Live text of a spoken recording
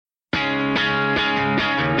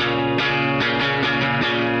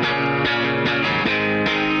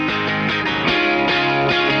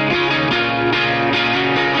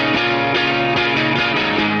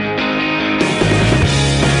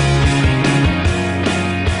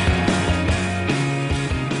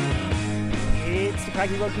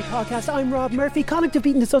Craggy Rugby Podcast. I'm Rob Murphy. Connacht have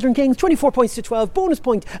beaten the Southern Kings 24 points to 12, bonus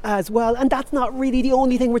point as well, and that's not really the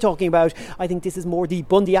only thing we're talking about. I think this is more the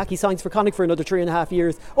Bundee Aki signs for Connacht for another 3.5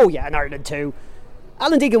 years. Oh yeah, in Ireland too.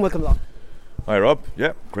 Alan Deegan, welcome along. Hi Rob,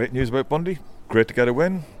 yeah, great news about Bundee. Great to get a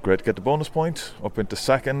win, great to get the bonus point, up into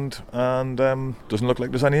second, and doesn't look like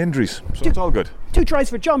there's any injuries, so it's all good. 2 tries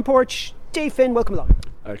for John Porch. Dave Finn, welcome along.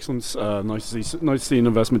 Excellent. Nice to see an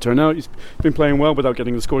investment turn out. He's been playing well without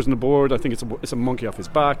getting the scores on the board. I think it's a monkey off his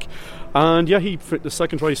back, and yeah, the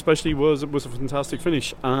second try especially was a fantastic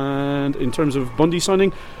finish. And in terms of Bundee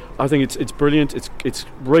signing, I think it's brilliant.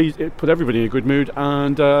 It put everybody in a good mood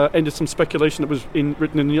and ended some speculation that was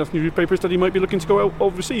written in the newspapers that he might be looking to go out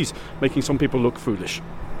overseas, making some people look foolish.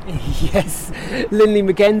 Yes, Lindley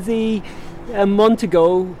Mackenzie a month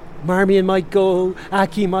ago. Marmion might go,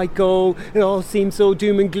 Aki might go, it all seems so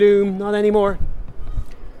doom and gloom. Not anymore.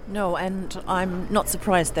 No, and I'm not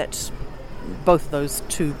surprised that both those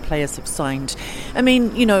two players have signed. I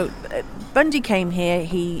mean, you know, Bundee came here,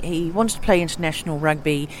 he wanted to play international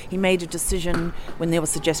rugby. He made a decision when there were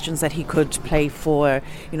suggestions that he could play for,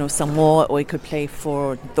 you know, Samoa or he could play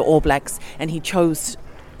for the All Blacks, and he chose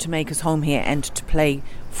to make his home here and to play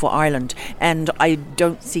for Ireland. And I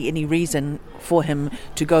don't see any reason for him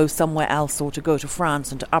to go somewhere else or to go to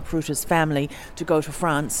France and to uproot his family to go to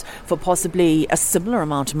France for possibly a similar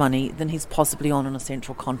amount of money than he's possibly on a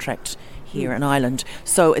central contract here in Ireland.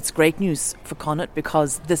 So it's great news for Connacht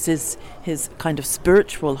because this is his kind of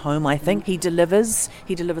spiritual home, I think. He delivers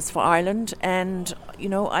for Ireland, and you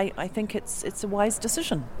know, I think it's a wise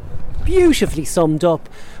decision. Beautifully summed up.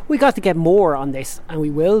 We got to get more on this, and we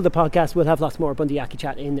will. The podcast will have lots more Bundee Aki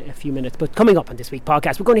chat in a few minutes, but coming up on this week's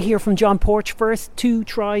podcast, we're going to hear from John Porch first.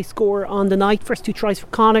 2-try score on the night, first 2 tries for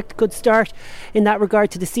Connacht. Good start in that regard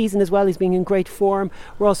to the season as well. He's being in great form.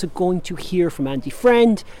 We're also going to hear from Andy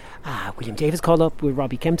Friend. William Davis called up with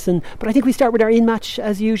Robbie Kempson, but I think we start with our in-match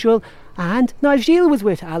as usual, and Niall Gilles was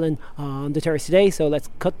with Alan on the terrace today, so let's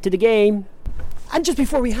cut to the game. And just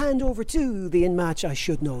before we hand over to the in-match, I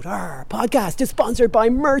should note our podcast is sponsored by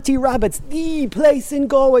Murty Rabbits, the place in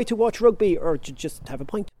Galway to watch rugby or to just have a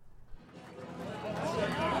pint.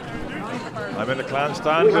 I'm in the clan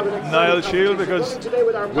stand with Niall Shield because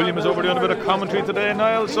William is over doing a bit of commentary today,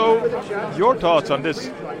 Niall. So, your thoughts on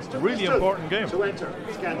this really important game?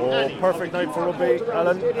 Oh, perfect night for rugby,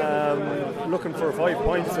 Alan. Looking for 5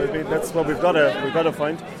 points. I mean, that's what we've got to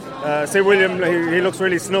find. See William, he looks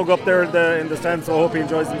really snug up there in the stand, so I hope he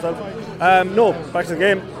enjoys himself. No, back to the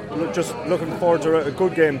game. Just looking forward to a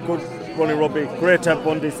good game, good running rugby. Great to have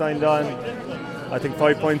Bundee signed on. I think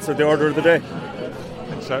 5 points are the order of the day.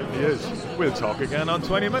 It certainly is. We'll talk again on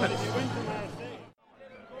 20 minutes.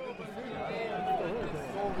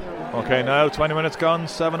 Okay, now 20 minutes gone,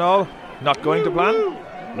 7-all. Not going to plan?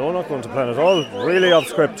 No, not going to plan at all. Really off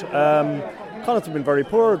script. Connacht have been very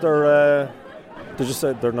poor. They just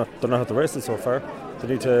said they're not at the races so far. They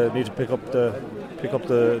need to pick up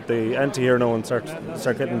the ante here now and start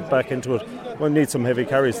getting back into it. We need some heavy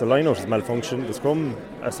carries. The line out is malfunctioned. The scrum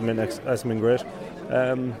hasn't been great.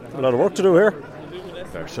 A lot of work to do here.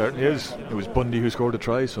 There certainly is. It was Bundee who scored a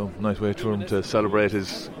try, so nice way for him to celebrate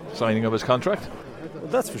his signing of his contract.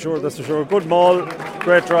 That's for sure. Good maul,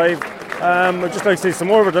 great drive. I'd just like to see some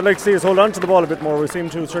more of it. I'd like to see us hold on to the ball a bit more. We seem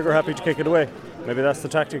too trigger happy to kick it away. Maybe that's the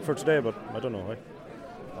tactic for today, but I don't know why.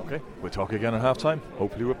 Okay, we'll talk again at half time,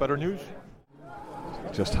 hopefully with better news.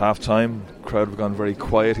 Just half time, crowd have gone very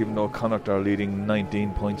quiet, even though Connacht are leading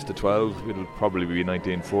 19 points to 12. It'll probably be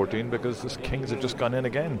 19-14 because the Kings have just gone in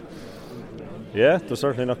again. Yeah, they're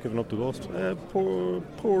certainly not giving up the ghost.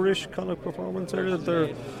 Poorish Connacht performance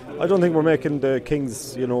earlier. I don't think we're making the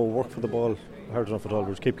Kings, work for the ball hard enough at all.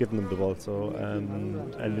 We just keep giving them the ball. So,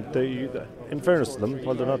 and they, in fairness to them,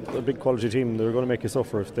 while they're not a big quality team, they're going to make you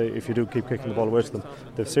suffer if you do keep kicking the ball away to them.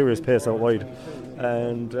 They have serious pace out wide,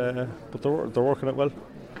 but they're working it well.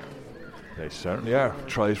 They certainly are.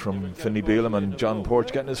 Tries from Finney Bealham and John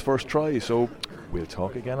Porch getting his first try. So we'll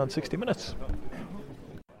talk again on 60 minutes.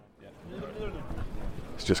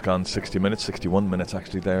 It's just gone 60 minutes, 61 minutes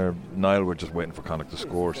actually there. Niall, we're just waiting for Connacht to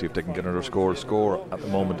score, see if they can get another score. Score at the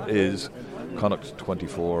moment is Connacht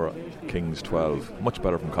 24, Kings 12. Much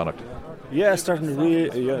better from Connacht. Yeah, starting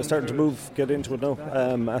to move, get into it now.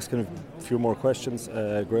 Asking a few more questions.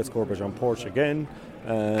 Great score by John Porch again.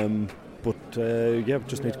 But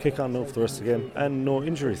just need to kick on now for the rest of the game. And no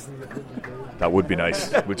injuries. That would be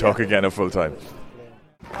nice. We'll talk again at full time.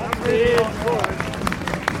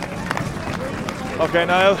 Okay,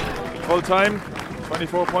 Niall, full time,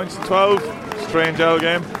 24 points to 12. Strange L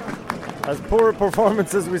game. as poor a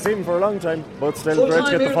performance as we've seen for a long time, but still great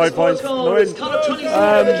to get the 5 points. No win.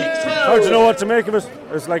 Hard to know what to make of it.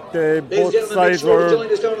 It's like both sides were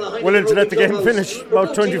willing to let the game finish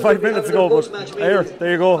about 25 minutes ago, but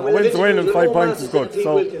there you go. A win's a win and 5 points is good.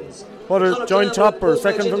 So, what a joint top or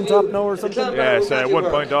second from top now or something? Yes, 1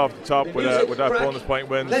 point off the top with that bonus point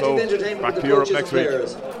win. So back to Europe next week.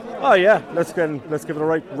 Oh yeah, let's give it a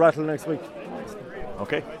right rattle next week.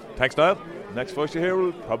 Okay, thanks Niall. Next voice you hear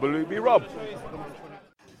will probably be Rob.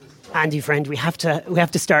 Andy, friend, we have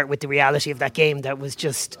to start with the reality of that game that was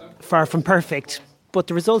just far from perfect. But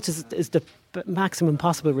the result is the maximum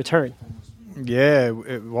possible return. Yeah,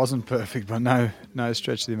 it wasn't perfect, but no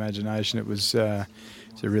stretch of the imagination. It was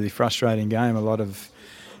it's a really frustrating game. A lot of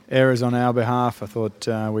errors on our behalf. I thought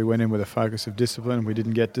we went in with a focus of discipline. We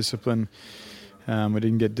didn't get discipline. In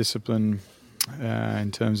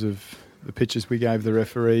terms of the pitches we gave the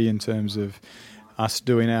referee, in terms of us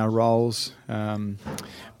doing our roles.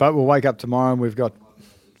 But we'll wake up tomorrow and we've got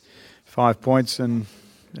 5 points, and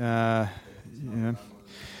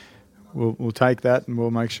we'll take that and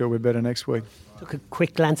we'll make sure we're better next week. Look, a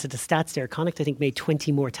quick glance at the stats there. Connacht, I think, made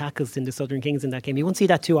 20 more tackles than the Southern Kings in that game. You won't see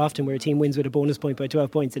that too often, where a team wins with a bonus point by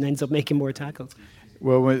 12 points and ends up making more tackles.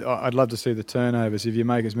 Well, I'd love to see the turnovers. If you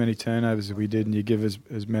make as many turnovers as we did and you give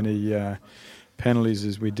as many penalties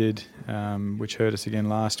as we did, which hurt us again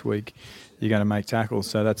last week, you're going to make tackles.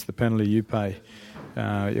 So that's the penalty you pay.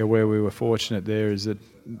 Where we were fortunate there is that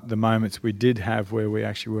the moments we did have where we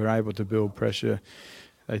actually were able to build pressure,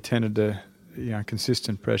 they tended to,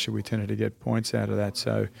 consistent pressure, we tended to get points out of that.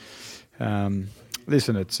 So,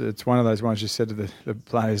 listen, it's one of those ones you said to the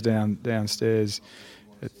players downstairs.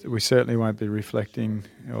 We certainly won't be reflecting,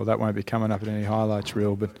 or that won't be coming up in any highlights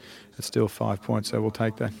reel, but it's still 5 points, so we'll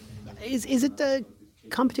take that. Is it the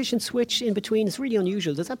competition switch in between? It's really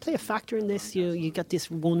unusual. Does that play a factor in this? You got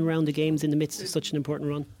this one round of games in the midst of such an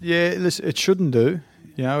important run. Yeah, listen, it shouldn't do.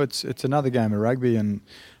 It's another game of rugby, and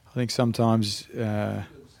I think sometimes, and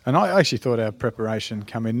I actually thought our preparation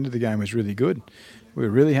coming into the game was really good. We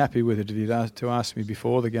were really happy with it. If you'd asked me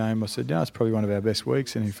before the game, I said, it's probably one of our best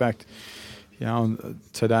weeks, and in fact,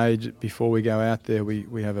 today, before we go out there,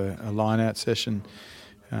 we have a line-out session,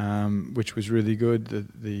 which was really good.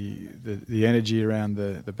 The energy around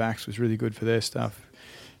the backs was really good for their stuff.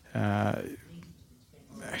 The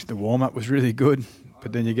warm-up was really good,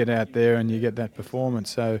 but then you get out there and you get that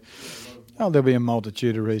performance. So there'll be a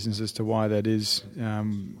multitude of reasons as to why that is.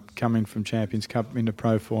 Coming from Champions Cup into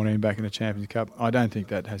Pro 14, back into Champions Cup, I don't think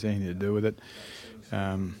that has anything to do with it.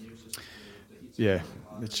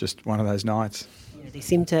 It's just one of those nights. Yeah, they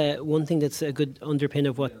seem to. One thing that's a good underpin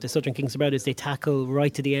of what the Southern Kings are about is they tackle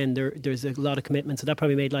right to the end. There's a lot of commitment, so that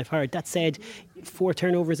probably made life hard. That said, 4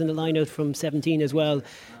 turnovers in the line-out from 17 as well.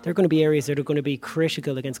 They're going to be areas that are going to be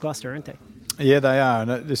critical against Gloucester, aren't they? Yeah, they are.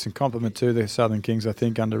 And listen, compliment to the Southern Kings, I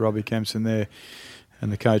think, under Robbie Kempson there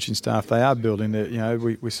and the coaching staff. They are building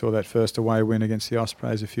it. We saw that first away win against the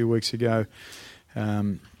Ospreys a few weeks ago.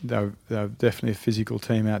 They're definitely a physical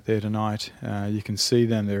team out there tonight. You can see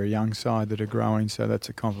them. They're a young side that are growing, so that's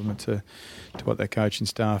a compliment to what their coaching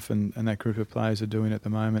staff and that group of players are doing at the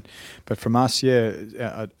moment. But from us,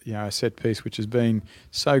 a set piece which has been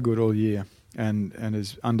so good all year and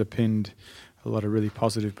has underpinned a lot of really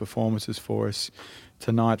positive performances for us.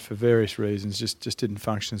 Tonight, for various reasons, just didn't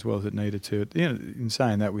function as well as it needed to. In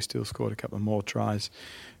saying that, we still scored a couple of more tries,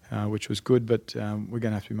 which was good, but we're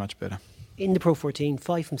going to have to be much better. In the Pro 14,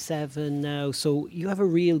 5 from 7 now, so you have a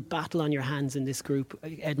real battle on your hands in this group.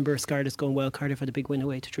 Edinburgh, Scarlett's going well. Cardiff had a big win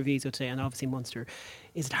away to Treviso today, and obviously Munster.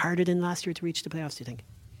 Is it harder than last year to reach the playoffs, do you think?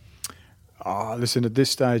 Listen, at this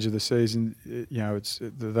stage of the season,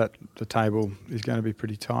 the table is going to be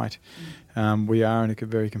pretty tight. We are in a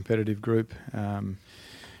very competitive group.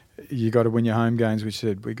 You got to win your home games, which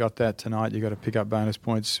said we got that tonight. You got to pick up bonus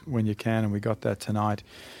points when you can, and we got that tonight.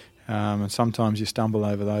 And sometimes you stumble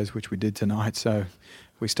over those, which we did tonight. So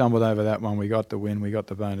we stumbled over that one. We got the win. We got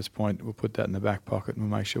the bonus point. We'll put that in the back pocket, and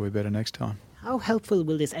we'll make sure we're better next time. How helpful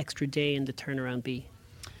will this extra day in the turnaround be?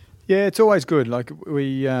 Yeah, it's always good. Like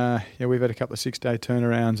we've had a couple of 6-day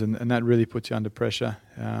turnarounds, and that really puts you under pressure.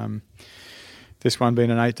 This one being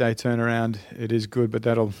an 8-day turnaround, it is good, but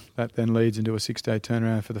that then leads into a 6-day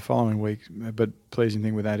turnaround for the following week. But pleasing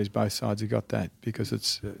thing with that is both sides have got that, because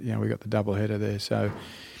it's we got the double header there. So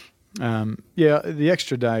the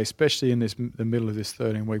extra day, especially in the middle of this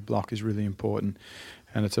 13-week block, is really important.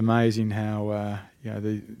 And it's amazing how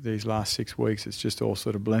these last 6 weeks it's just all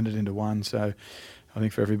sort of blended into one. So I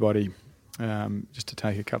think for everybody, just to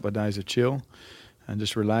take a couple of days of chill and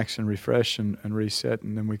just relax and refresh and reset,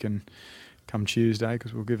 and then we can come Tuesday,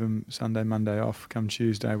 because we'll give them Sunday, Monday off. Come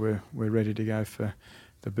Tuesday, we're ready to go for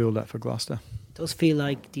the build-up for Gloucester. It does feel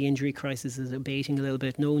like the injury crisis is abating a little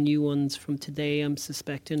bit. No new ones from today, I'm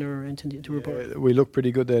suspecting, or anything to report. We looked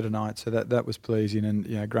pretty good there tonight, so that was pleasing,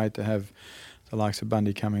 and great to have the likes of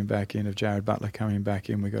Bundy coming back in, of Jared Butler coming back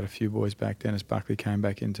in. We got a few boys back. Dennis Buckley came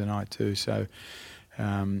back in tonight too. So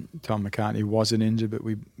Tom McCartney wasn't injured, but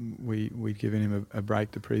we'd given him a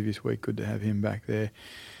break the previous week. Good to have him back there.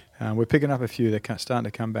 We're picking up a few that are starting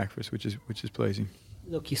to come back for us, which is pleasing.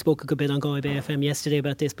 Look, you spoke a good bit on Galway Bay FM yesterday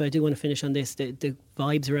about this, but I do want to finish on this. The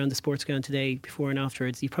vibes around the sports ground today, before and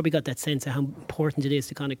afterwards, you've probably got that sense of how important it is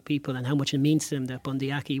to Connacht people and how much it means to them that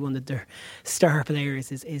Bundy Aki, one of their star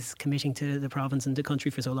players, is committing to the province and the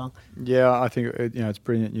country for so long. Yeah, I think it's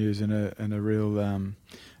brilliant news and a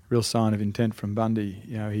real sign of intent from Bundy.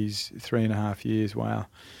 He's 3.5 years. Wow,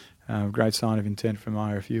 great sign of intent from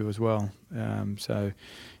IRFU as well. So.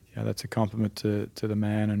 That's a compliment to the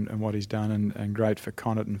man and what he's done, and great for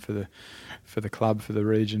Connacht and for the club, for the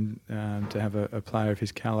region, to have a player of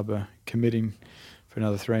his calibre committing for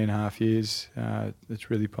another 3.5 years. It's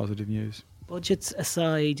really positive news. Budgets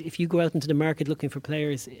aside, if you go out into the market looking for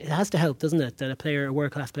players, it has to help, doesn't it, that a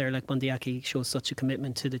world-class player like Bundy Aki shows such a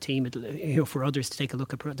commitment to the team, for others to take a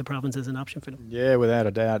look at the province as an option for them. Yeah, without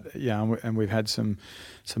a doubt. And we've had some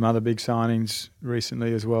other big signings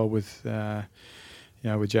recently as well with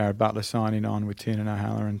Jared Butler signing on, with Tiernan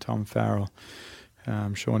O'Halloran, Tom Farrell,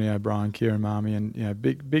 Shawnee O'Brien, Kieran Marmee, and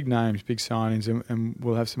big names, big signings, and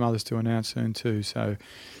we'll have some others to announce soon too. So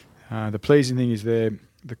the pleasing thing is the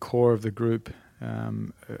core of the group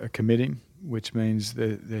are committing, which means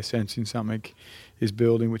they're sensing something is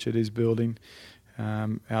building, which it is building.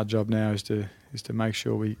 Our job now is to make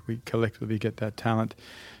sure we collectively get that talent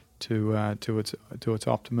to its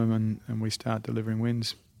optimum, and we start delivering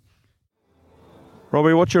wins.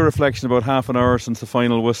 Robbie, what's your reflection about half an hour since the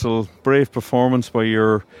final whistle? Brave performance by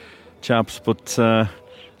your chaps, but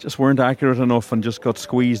just weren't accurate enough and just got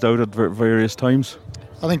squeezed out at various times.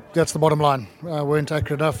 I think that's the bottom line. Weren't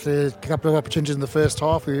accurate enough. There's a couple of opportunities in the first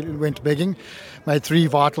half. We went begging, made 3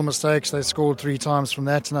 vital mistakes. They scored 3 times from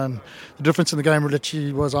that. And the difference in the game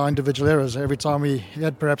literally was our individual errors. Every time we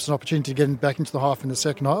had perhaps an opportunity to get back into the half in the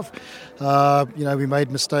second half, we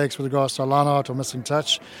made mistakes with regards to our line out or missing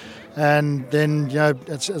touch. And then,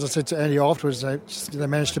 as I said to Andy afterwards, they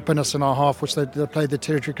managed to pin us in our half, which they played the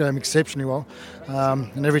territory game exceptionally well.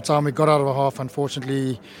 And every time we got out of a half,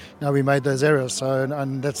 unfortunately, we made those errors. So,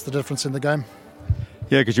 and that's the difference in the game.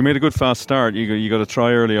 Yeah, because you made a good fast start. You got a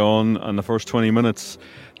try early on, and the first 20 minutes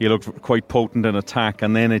you looked quite potent in attack,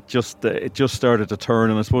 and then it just started to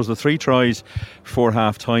turn. And I suppose the 3 tries before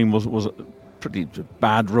half time was pretty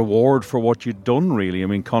bad reward for what you'd done, really. I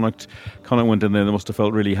mean, Connacht went in there, they must have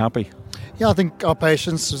felt really happy. Yeah, I think our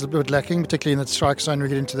patience was a bit lacking, particularly in the strike zone. We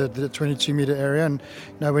get into the 22-metre area, and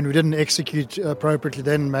when we didn't execute appropriately,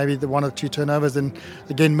 then maybe the 1 or 2 turnovers, then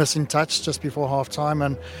again missing touch just before half time.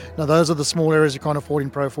 And those are the small areas you can't afford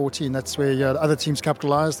in Pro 14. That's where other teams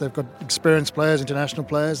capitalise. They've got experienced players, international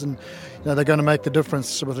players, and they're going to make the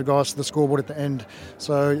difference with regards to the scoreboard at the end.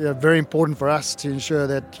 So very important for us to ensure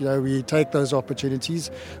that we take those opportunities,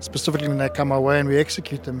 specifically when they come our way, and we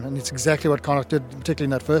execute them. And it's exactly what Connacht did, particularly in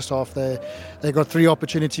that first half. They got 3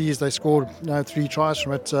 opportunities, they scored 3 tries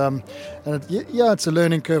from it. It's a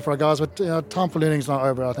learning curve for our guys, but time for learning is not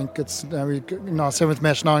over. I think it's we're in our 7th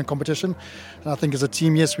match now in competition. And I think as a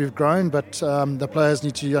team, yes, we've grown, but the players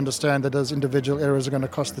need to understand that those individual errors are going to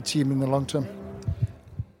cost the team in the long term.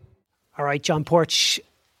 All right, John Porch.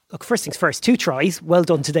 Look, first things first, 2 tries. Well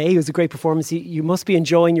done today. It was a great performance. You must be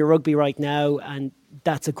enjoying your rugby right now, and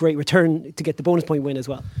that's a great return to get the bonus point win as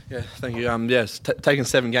well. Yeah, thank you. It's taken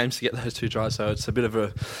 7 games to get those 2 tries, so it's a bit of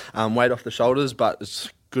a weight off the shoulders, but it's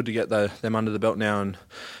good to get them under the belt now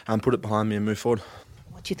and put it behind me and move forward.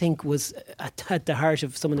 What do you think was at the heart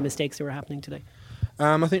of some of the mistakes that were happening today?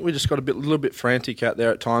 I think we just got a little bit frantic out there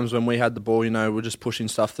at times when we had the ball. We're just pushing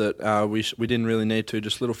stuff that we didn't really need to,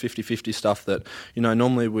 just little 50-50 stuff that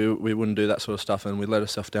normally we wouldn't do that sort of stuff, and we let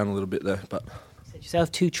ourselves down a little bit there. But you said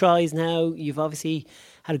yourself 2 tries now. You've obviously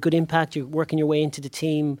had a good impact. You're working your way into the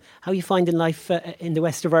team. How are you finding life in the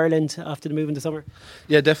west of Ireland after the move in the summer?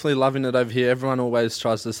 Yeah, definitely loving it over here. Everyone always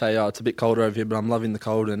tries to say, it's a bit colder over here, but I'm loving the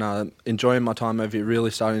cold and enjoying my time over here,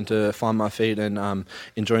 really starting to find my feet and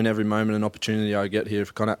enjoying every moment and opportunity I get here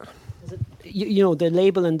for Connacht. The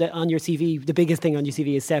label on your CV, the biggest thing on your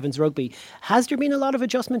CV is Sevens Rugby. Has there been a lot of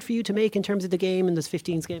adjustment for you to make in terms of the game and this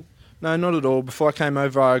 15s game? No, not at all. Before I came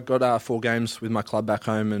over, I got 4 games with my club back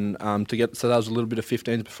home, and so that was a little bit of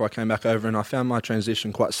 15s before I came back over, and I found my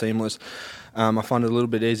transition quite seamless. I find it a little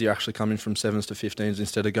bit easier actually coming from 7s to 15s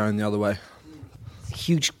instead of going the other way.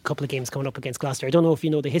 huge couple of games coming up against Gloucester. I don't know if you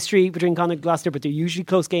know the history between Connacht and Gloucester, but they're usually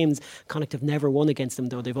close games. Connacht have never won against them,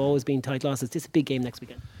 though. They've always been tight losses. This is a big game next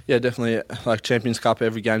weekend. Yeah, definitely. Like Champions Cup,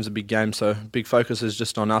 every game's a big game, so big focus is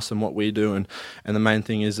just on us and what we do, and the main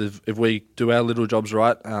thing is if we do our little jobs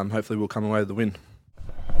right, hopefully we'll come away with the win.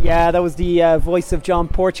 Yeah, that was the voice of John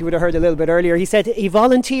Porch you would have heard a little bit earlier. He said he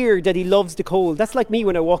volunteered that he loves the cold. That's like me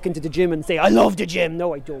when I walk into the gym and say, I love the gym.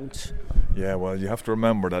 No, I don't. Yeah, well, you have to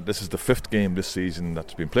remember that this is the 5th game this season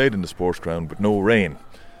that's been played in the sports ground with no rain.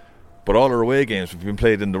 But all our away games have been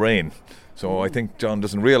played in the rain. So I think John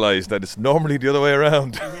doesn't realise that it's normally the other way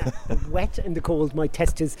around. Yeah, the wet and the cold might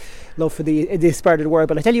test his love for this part of the world.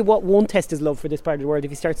 But I tell you what won't test his love for this part of the world if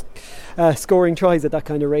he starts scoring tries at that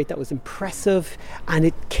kind of rate. That was impressive. And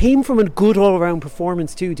it came from a good all-round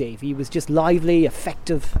performance too, Dave. He was just lively,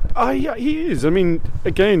 effective. Yeah, he is. I mean,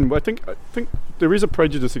 again, I think there is a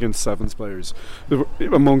prejudice against sevens players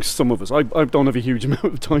amongst some of us. I don't have a huge amount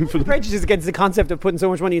of time for them. Prejudice against the concept of putting so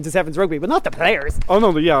much money into sevens rugby, but not the players. Oh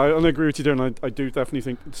no, yeah, I agree with you there, and I do definitely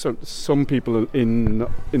think some people in the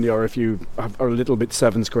RFU are a little bit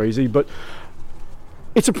sevens crazy, but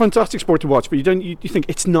it's a fantastic sport to watch. But you think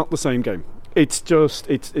it's not the same game. It's just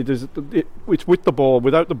it's with the ball,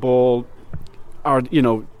 without the ball,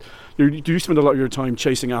 you do spend a lot of your time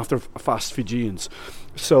chasing after fast Fijians.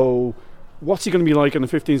 So what's he going to be like in the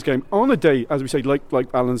 15s game on a day, as we say, like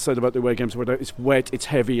Alan said about the away games, where it's wet, it's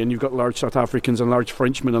heavy, and you've got large South Africans and large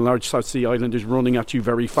Frenchmen and large South Sea Islanders running at you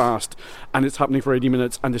very fast, and it's happening for 80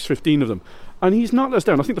 minutes, and there's 15 of them, and he's not let us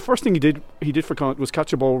down. I think the first thing he did for Connacht was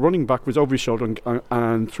catch a ball running backwards over his shoulder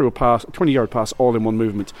and threw a 20-yard pass all in one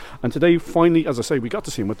movement. And today, finally, as I say, we got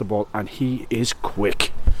to see him with the ball, and he is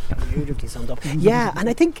quick. Beautifully summed up. Yeah, and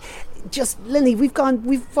I think just Lily,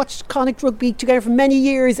 we've watched Connacht rugby together for many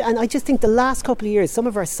years, and I just think the last couple of years some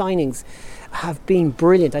of our signings have been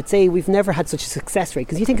brilliant. I'd say we've never had such a success rate,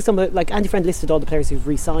 because you think of some of, like Andy Friend listed all the players who've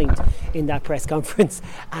re-signed in that press conference,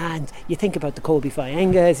 and you think about the Colby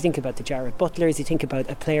Faengas, you think about the Jared Butlers, you think about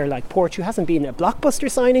a player like Porch, who hasn't been a blockbuster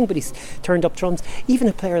signing but he's turned up trumps, even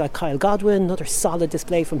a player like Kyle Godwin, another solid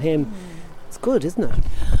display from him. It's good, isn't it?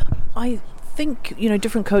 I think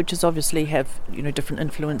different coaches obviously have different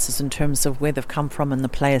influences in terms of where they've come from and the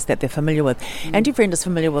players that they're familiar with. Andy Friend is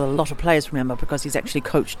familiar with a lot of players, remember, because he's actually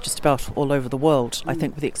coached just about all over the world, I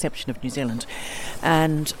think, with the exception of New Zealand.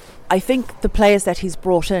 And I think the players that he's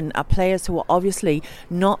brought in are players who are obviously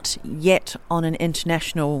not yet on an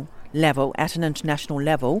international level,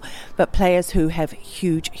 but players who have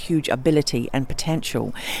huge ability and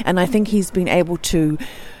potential. And I think he's been able to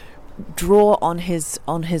draw on his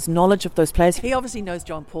knowledge of those players. He obviously knows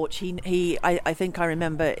John Porch. I think I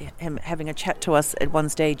remember him having a chat to us at one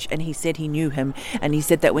stage, and he said he knew him, and he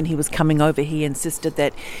said that when he was coming over he insisted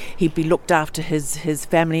that he'd be looked after his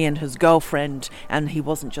family and his girlfriend, and he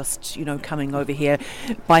wasn't just coming over here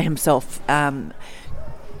by himself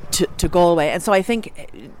to Galway. And so I think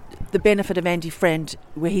the benefit of Andy Friend,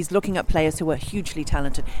 where he's looking at players who are hugely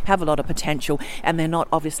talented, have a lot of potential, and they're not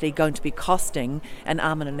obviously going to be costing an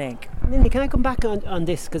arm and a leg. Lindy, can I come back on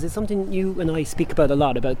this, because it's something you and I speak about a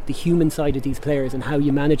lot, about the human side of these players and how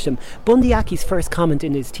you manage them. Bundee Aki's first comment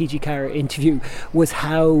in his TG Carr interview was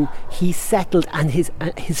how he settled, and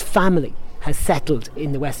his family has settled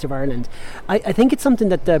in the west of Ireland. I think it's something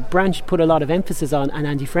that the branch put a lot of emphasis on, and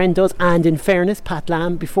Andy Friend does, and in fairness, Pat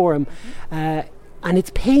Lam before him, and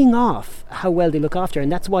it's paying off how well they look after,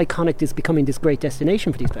 and that's why Connacht is becoming this great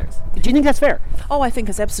destination for these players. Do you think that's fair? Oh, I think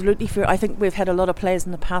it's absolutely fair. I think we've had a lot of players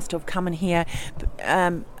in the past who have come in here,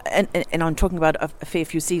 and I'm talking about a fair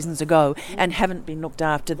few seasons ago, and haven't been looked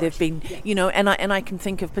after. They've been, and I can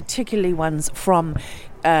think of particularly ones from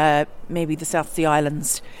maybe the South Sea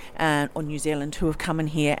Islands or New Zealand who have come in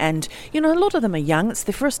here, and a lot of them are young. It's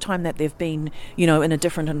the first time that they've been in a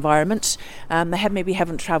different environment. They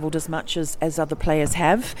haven't travelled as much as other players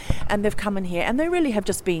have, and they've come in here, and they really have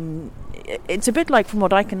just been, it's a bit like, from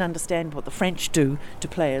what I can understand, what the French do to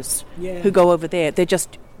players who go over there. They're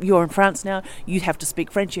just, you're in France now, you have to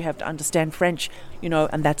speak French, you have to understand French,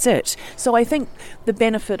 and that's it. So I think the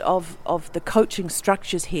benefit of the coaching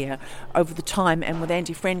structures here over the time, and with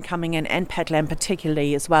Andy Friend coming in, and Pat Lam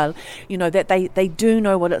particularly as well, that they do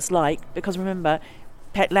know what it's like, because remember,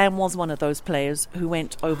 Pat Lam was one of those players who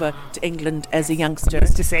went over to England as a youngster.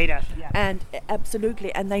 Just to say that. Yeah. And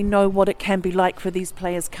absolutely, and they know what it can be like for these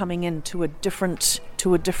players coming into a different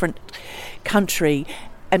country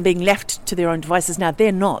and being left to their own devices. Now,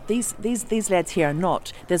 they're not. These lads here are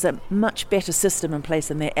not. There's a much better system in place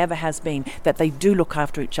than there ever has been, that they do look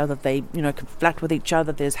after each other. They, can flat with each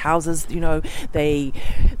other. There's houses, there's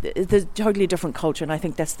a totally different culture, and I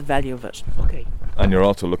think that's the value of it. Okay. And you're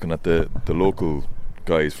also looking at the local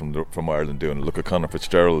guys from Ireland doing. Look at Conor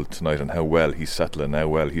Fitzgerald tonight and how well he's settling, how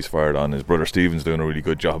well he's fired on. His brother Stephen's doing a really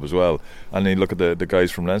good job as well. And then you look at the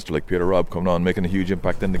guys from Leinster like Peter Robb coming on, making a huge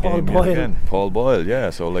impact in the game yet again. Paul Boyle, yeah.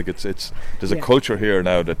 So like it's there's a culture here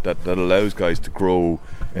now that allows guys to grow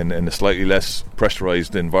in a slightly less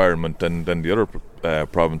pressurised environment than the other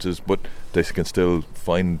provinces, but they can still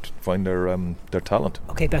find their talent.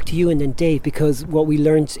 Okay, back to you and then Dave, because what we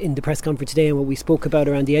learned in the press conference today and what we spoke about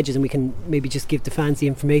around the edges, and we can maybe just give the fans the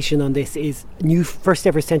information on this, is new first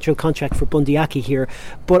ever central contract for Bundee Aki here.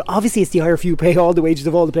 But obviously it's the IRFU pay all the wages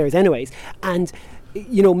of all the players anyways, and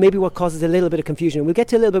maybe what causes a little bit of confusion. We'll get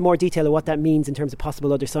to a little bit more detail of what that means in terms of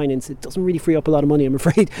possible other signings. It doesn't really free up a lot of money, I'm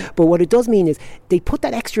afraid. But what it does mean is they put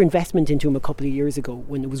that extra investment into him a couple of years ago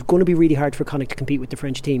when it was going to be really hard for Connacht to compete with the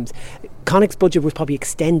French teams. Connacht's budget was probably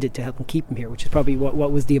extended to help him keep him here, which is probably what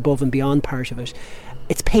was the above and beyond part of it.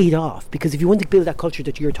 It's paid off, because if you want to build that culture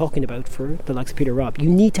that you're talking about for the likes of Peter Robb, you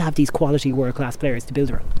need to have these quality world-class players to build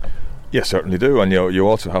around. Yes, certainly do, and you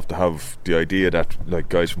also have to have the idea that like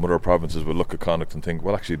guys from other provinces will look at Connacht and think,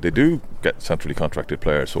 well, actually they do get centrally contracted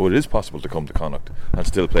players, so it is possible to come to Connacht and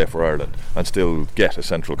still play for Ireland and still get a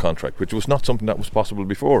central contract, which was not something that was possible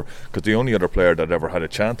before, because the only other player that ever had a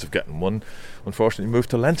chance of getting one, unfortunately, moved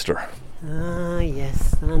to Leinster. Ah,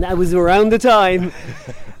 yes, and that was around the time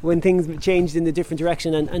when things changed in the different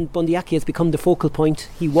direction, and Bundee Aki has become the focal point.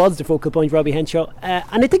 He was the focal point, Robbie Henshaw,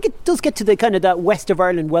 and I think it does get to the kind of that West of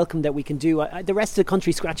Ireland welcome that we can do. The rest of the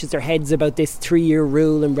country scratches their heads about this 3-year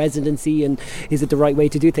rule and residency, and is it the right way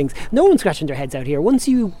to do things? No one's scratching their heads out here. Once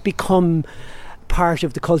you become part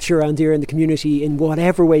of the culture around here in the community in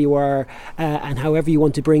whatever way you are, and however you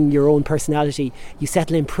want to bring your own personality, you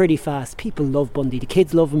settle in pretty fast. People love Bundee, the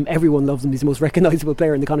kids love him, everyone loves him. He's the most recognisable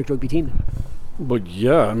player in the Connacht rugby team. But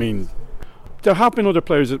yeah, I mean, there have been other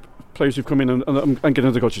players who've come in and get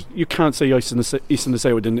into the culture. You can't say Eastern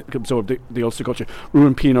Nassau didn't absorb the Ulster culture.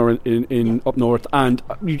 Ruan Pienaar in up north, and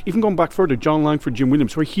even going back further, John Langford, Jim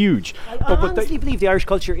Williams were huge. I honestly believe the Irish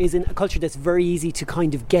culture is a culture that's very easy to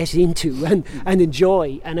kind of get into and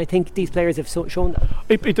enjoy, and I think these players have shown that.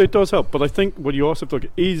 It does help, but I think what you also have to look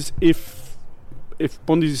at is if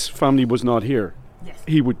Bundee's family was not here, yes,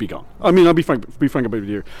 he would be gone. I mean, I'll be frank about it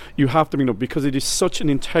here. You have to because it is such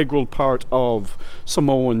an integral part of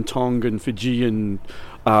Samoan, Tongan, Fijian,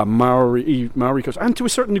 Maori culture, and to a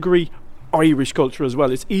certain degree Irish culture as well.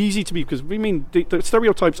 It's easy to be, because we mean the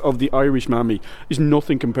stereotypes of the Irish mammy is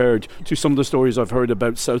nothing compared to some of the stories I've heard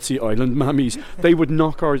about South Sea Island mammies. They would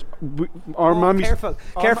knock our mammies.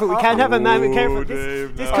 Careful, we can't have a mammy. Careful,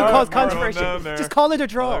 this could cause controversy. Just call it a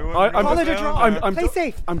draw. Play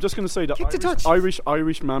safe. I'm just going to say that Kick to touch. Irish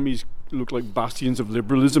mammies look like bastions of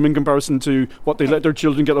liberalism in comparison to what they let their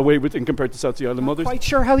children get away with in compared to South Sea Island mothers. I'm quite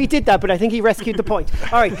sure how he did that, but I think he rescued the point.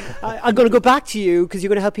 All right, I'm going to go back to you, because you're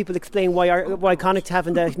going to help people explain why Connacht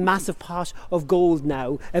having the massive pot of gold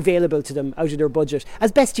now available to them out of their budget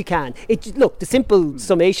as best you can. Look, the simple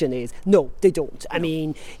summation is no, they don't. I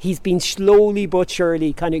mean, he's been slowly but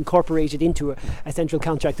surely kind of incorporated into a central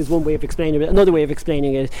contract is one way of explaining it. Another way of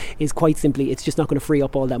explaining it is quite simply it's just not going to free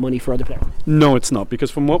up all that money for other players. No, it's not,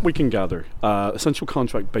 because from what we can gather, a central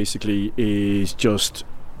contract basically is just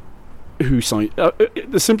who signed.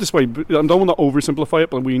 The simplest way, I don't want to oversimplify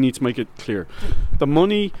it, but we need to make it clear. The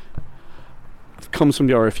money comes from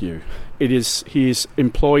the RFU. He is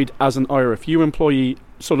employed as an RFU employee,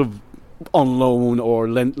 sort of on loan or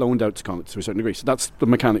loaned out to Connacht to a certain degree. So that's the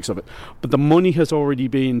mechanics of it. But the money has already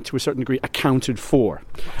been, to a certain degree, accounted for.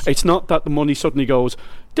 It's not that the money suddenly goes,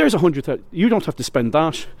 there's 100,000, you don't have to spend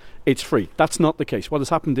that, it's free. That's not the case. What has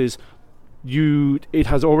happened is it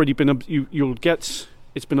has already been, you'll get,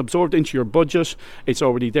 it's been absorbed into your budget, it's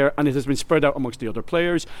already there, and it has been spread out amongst the other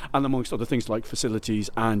players and amongst other things like facilities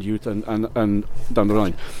and youth and down the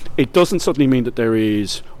line. It doesn't suddenly mean that there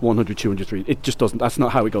is 100, 200, 300. It just doesn't. That's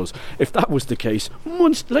not how it goes. If that was the case,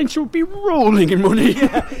 Leinster would be rolling in money.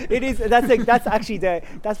 Yeah, it is.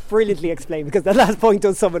 That's brilliantly explained, because the last point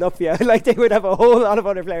does sum it up. Yeah, like they would have a whole lot of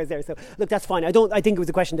other players there. So look, that's fine. I think it was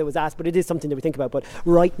a question that was asked, but it is something that we think about. But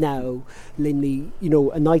right now, Linley,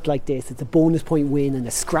 a night like this, it's a bonus point win and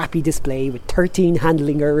a scrappy display with 13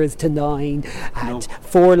 handling errors to 9 and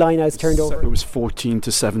 4 lineouts turned over. It was 14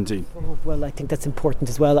 to 17. Oh, well, I think that's important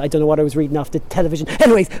as well. I don't know what I was reading off the television.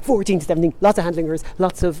 Anyways, 14 to 17, lots of handling errors,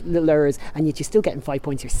 lots of little errors, and yet you're still getting 5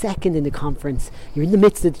 points. You're second in the conference. You're in the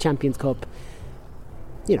midst of the Champions Cup.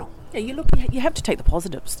 Yeah, you have to take the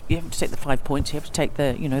positives. You have to take the 5 points. You have to take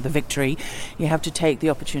the victory. You have to take the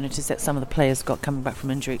opportunities that some of the players got coming back from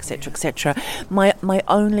injury, etc., etc. My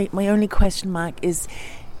only question mark is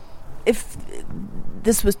if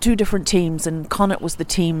this was two different teams and Connacht was the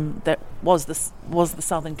team that was the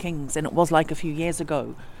Southern Kings, and it was like a few years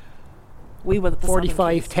ago, we were the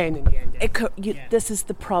 45-10 in the end. This is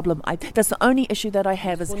the problem. That's the only issue that I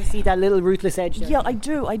have. Want to see that little ruthless edge there. Yeah, I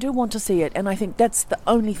do want to see it, and I think that's the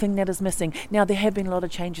only thing that is missing. Now, there have been a lot of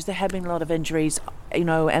changes, there have been a lot of injuries, and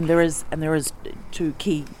there is two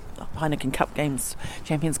key Heineken Cup games,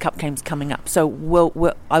 Champions Cup games coming up. So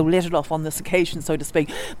I'll let it off on this occasion, so to speak.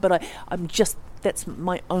 But that's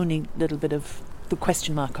my only little bit of the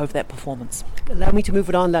question mark over that performance. Allow me to move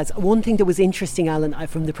it on, lads. One thing that was interesting, Alan,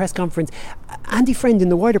 from the press conference, Andy Friend in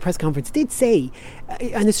the wider press conference did say,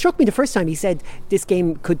 and it struck me the first time, he said this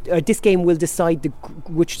game will decide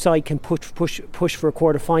which side can push for a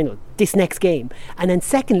quarter final, this next game. And then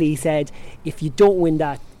secondly, he said, if you don't win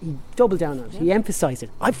that, he doubled down on it. He emphasised it.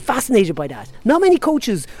 I'm fascinated by that. Not many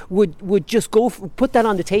coaches would just put that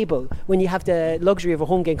on the table when you have the luxury of a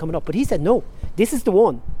home game coming up. But he said, no, this is the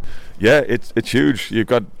one. Yeah, it's huge. You've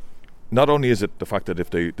got, not only is it the fact that if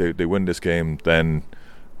they win this game, then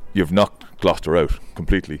you've knocked Gloucester out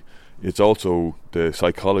completely. It's also the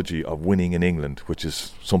psychology of winning in England, which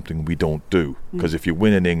is something we don't do. Because if you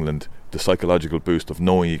win in England, the psychological boost of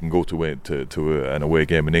knowing you can go to an away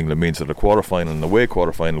game in England means that a quarter-final and away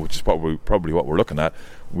quarter-final, which is probably what we're looking at,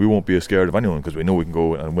 we won't be as scared of anyone because we know we can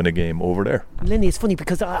go and win a game over there. Lindy, it's funny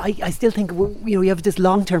because I still think we have this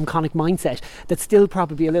long-term Connacht mindset that's still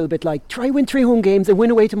probably a little bit like, try win 3 home games and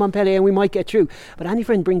win away to Montpellier and we might get through. But Andy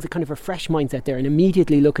Friend brings a kind of a fresh mindset there and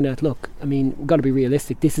immediately looking at, look, I mean, we've got to be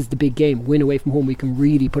realistic. This is the big game. Win away from home, we can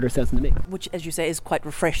really put ourselves in the mix. Which, as you say, is quite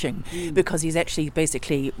refreshing because he's actually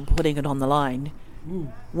basically putting it on the line.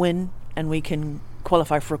 Win and we can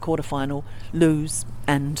qualify for a quarter-final, lose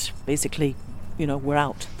and basically, we're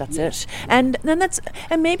out. That's it. And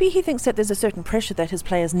maybe he thinks that there's a certain pressure that his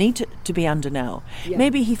players need to be under now. Yeah.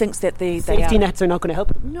 Maybe he thinks that safety nets are not going to help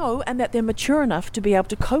them. No, and that they're mature enough to be able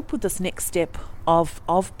to cope with this next step of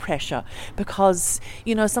pressure, because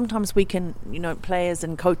sometimes we can, players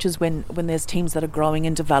and coaches, when there's teams that are growing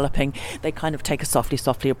and developing, they kind of take a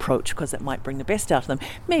softly approach because it might bring the best out of them.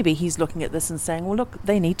 Maybe he's looking at this and saying, well, look,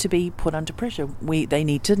 they need to be put under pressure. They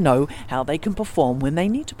need to know how they can perform when they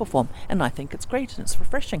need to perform, and I think it's great and it's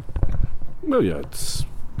refreshing. Well, yeah, it's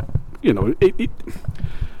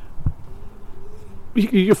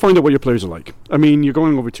you find out what your players are like. I mean, you're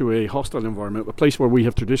going over to a hostile environment, a place where we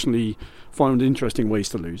have traditionally found interesting ways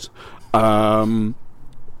to lose. Or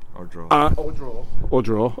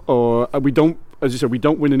draw. Or we don't, as you said, we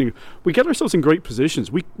don't win any. We get ourselves in great positions.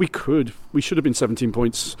 We should have been 17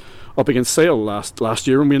 points up against Sale last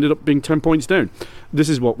year, and we ended up being 10 points down. This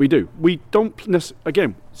is what we do. We don't,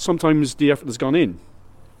 again, sometimes the effort that's gone in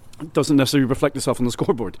doesn't necessarily reflect itself on the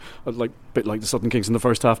scoreboard. A bit like the Southern Kings in the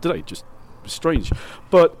first half today, just strange.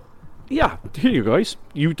 But yeah, here you guys,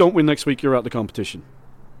 you don't win next week, you're out the competition.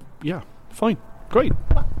 Yeah, fine, great.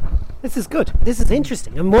 This is good. This is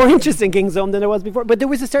interesting. And more interesting Kings Home than there was before. But there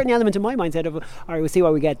was a certain element in my mindset of, all right, we'll see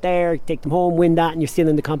what we get there, take them home, win that, and you're still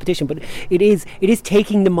in the competition. But it is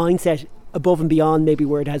taking the mindset above and beyond maybe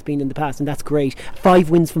where it has been in the past, and that's great. 5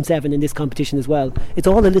 wins from 7 in this competition as well. It's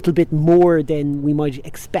all a little bit more than we might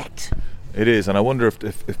expect. It is, and I wonder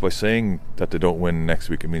if by saying that they don't win next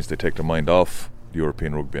week, it means they take their mind off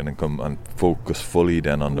European rugby and come and focus fully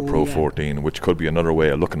then on the Pro 14, which could be another way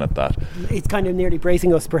of looking at that. It's kind of nearly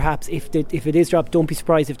bracing us, perhaps, if it is dropped. Don't be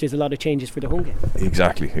surprised if there's a lot of changes for the home game.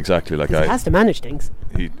 Exactly. Like he has to manage things.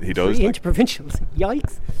 He does. 3 interprovincials.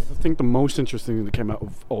 Yikes. I think the most interesting thing that came out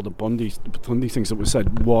of all the Bundy things that was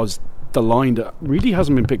said was the line that really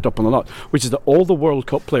hasn't been picked up on a lot, which is that all the World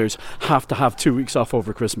Cup players have to have 2 weeks off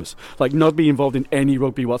over Christmas, like not be involved in any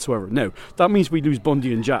rugby whatsoever. Now that means we lose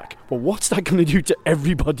Bundy and Jack, but what's that going to do to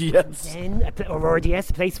everybody else? Then RDS,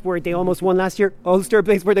 a place where they almost won last year, Ulster, a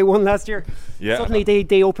place where they won last year. Yeah, suddenly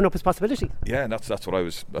they open up as possibility. Yeah, and that's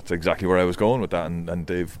exactly where I was going with that, and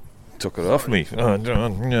Dave took it off me.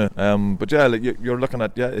 But yeah, you're looking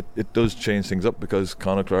at, it does change things up because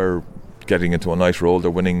Connacht are getting into a nice role.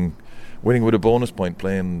 They're winning with a bonus point,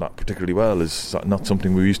 playing that particularly well is not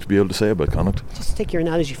something we used to be able to say about Connacht. Just to take your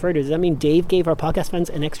analogy further, does that mean Dave gave our podcast fans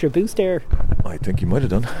an extra boost there? I think he might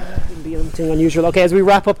have done. Wouldn't be anything unusual. Okay, as we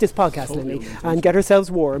wrap up this podcast, Lily, and get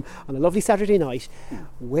ourselves warm on a lovely Saturday night,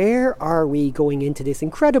 where are we going into this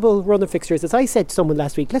incredible run of fixtures? As I said to someone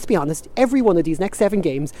last week, let's be honest, every one of these next 7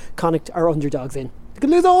 games, Connacht are underdogs in. They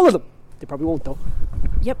could lose all of them. They probably won't, though.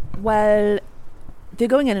 Yep, well, they're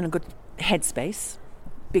going in a good headspace,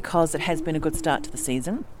 because it has been a good start to the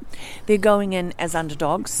season. They're going in as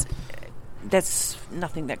underdogs. That's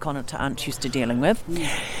nothing that Connacht aren't used to dealing with.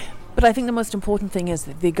 But I think the most important thing is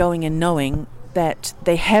that they're going in knowing that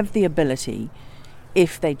they have the ability,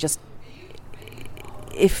 if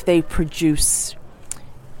they produce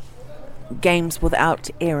games without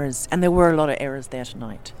errors, and there were a lot of errors there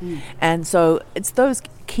tonight. And so it's those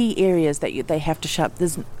key areas that they have to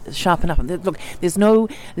sharpen up. Look, there's no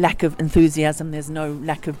lack of enthusiasm, there's no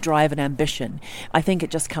lack of drive and ambition. I think it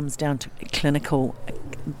just comes down to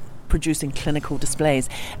producing clinical displays,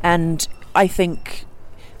 and I think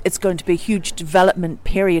it's going to be a huge development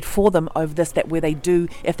period for them over this, where they do,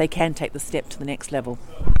 if they can, take the step to the next level.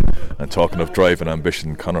 And talking of drive and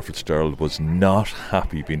ambition, Conor Fitzgerald was not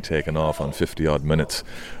happy being taken off on 50 odd minutes.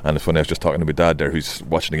 And it's funny, I was just talking to my dad there, who's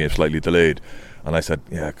watching the game slightly delayed, and I said,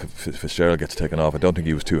 yeah, Fitzgerald gets taken off. I don't think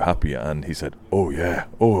he was too happy. And he said, oh yeah,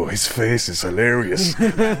 his face is hilarious.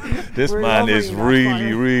 This man is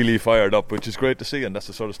really, really fired up, which is great to see, and that's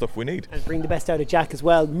the sort of stuff we need. And bring the best out of Jack as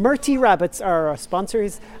well. Murty Rabbits are our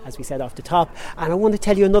sponsors, as we said off the top, and I want to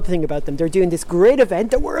tell you another thing about them. They're doing this great event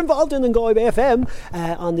that we're involved in Galway Bay FM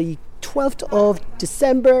on the 12th of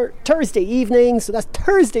December, Thursday evening, so that's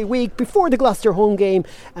Thursday week before the Gloucester home game,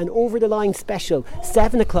 an over the line special,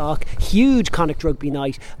 7 o'clock, huge Connacht rugby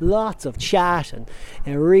night, lots of chat and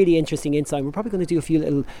a really interesting insight. We're probably going to do a few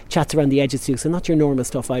little chats around the edges too, so not your normal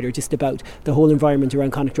stuff either, just about the whole environment around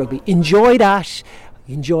Connacht rugby. Enjoy that,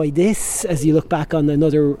 enjoy this as you look back on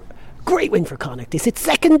another great win for Connacht. Is it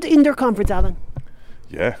second in their conference, Alan?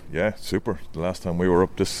 Yeah, super. The last time we were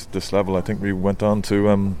up this level, I think we went on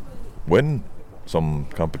to win some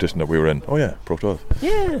competition that we were in. Oh yeah, Pro 12.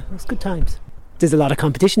 Yeah, it was good times. There's a lot of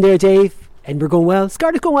competition there, Dave. Edinburgh going well.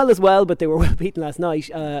 Scarlet going well as well, but they were well beaten last night.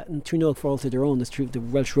 3-0 for all to their own. That's true, the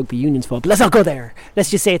Welsh Rugby Union's fault. But let's not go there. Let's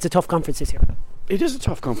just say it's a tough conference this year. It is a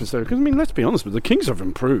tough conference there, because let's be honest, but the Kings have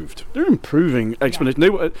improved. They're improving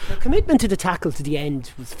exponentially. Their commitment to the tackle to the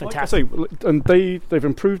end was fantastic. Like I say, and they've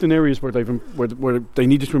improved in areas where where they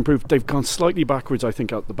needed to improve. They've gone slightly backwards, I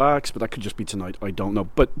think, out the backs, but that could just be tonight. I don't know.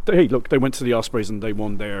 But hey, look, they went to the Ospreys and they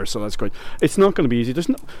won there, so that's great. It's not going to be easy. There's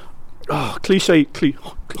no honking.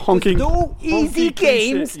 There's no easy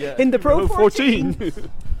games in the Pro 14.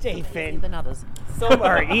 Dave Finn. Than others. Some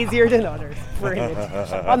are easier than others. Brilliant.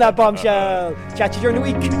 On that bombshell, chat to you during the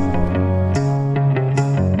week.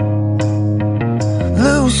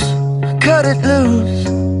 Loose, cut it loose.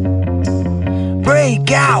 Break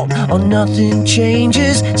out or nothing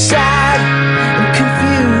changes. Sad and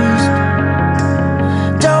confused.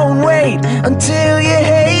 Don't wait until you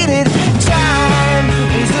hit